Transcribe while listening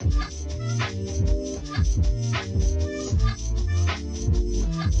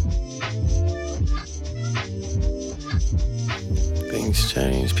Things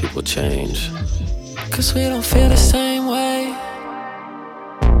change, people change. Cause we don't feel the same way.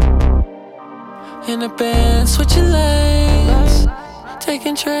 In the Benz, switching lanes,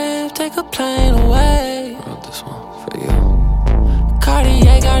 taking trips, take a plane away. I wrote this one for you.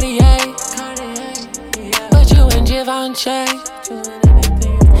 Cartier, Cartier, but you in Givenchy.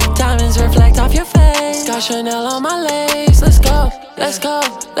 Diamonds reflect off your face. Got Chanel on my legs. Let's go, let's go,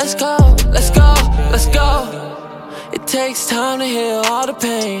 let's go, let's go, let's go. It takes time to heal all the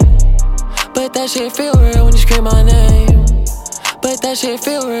pain, but that shit feel real when you scream my name. But that shit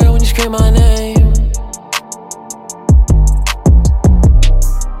feel real when you scream my name.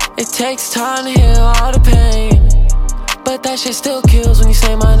 It takes time to heal all the pain, but that shit still kills when you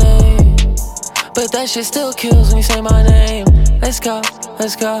say my name. But that shit still kills when you say my name. Let's go,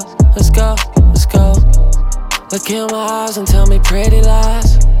 let's go, let's go, let's go. Look in my eyes and tell me pretty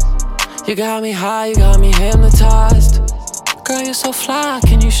lies. You got me high, you got me hypnotized. Girl, you're so fly,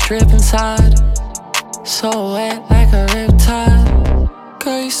 can you strip inside? So wet like a riptide.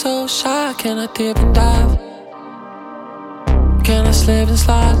 Girl, you're so shy, can I dip and dive? Can I slip and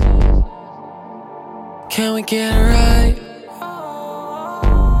slide? Can we get it right?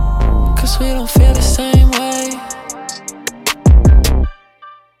 Cause we don't feel the same way.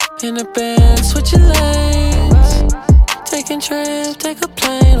 In the Benz, switching lanes, taking trips, take a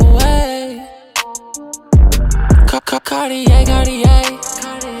plane away. Cartier, Cartier,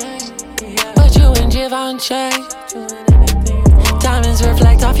 but you in Givenchy. Diamonds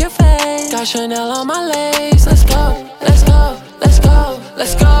reflect off your face. Got Chanel on my legs. Let's go, let's go, let's go,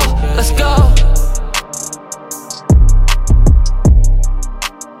 let's go, let's go.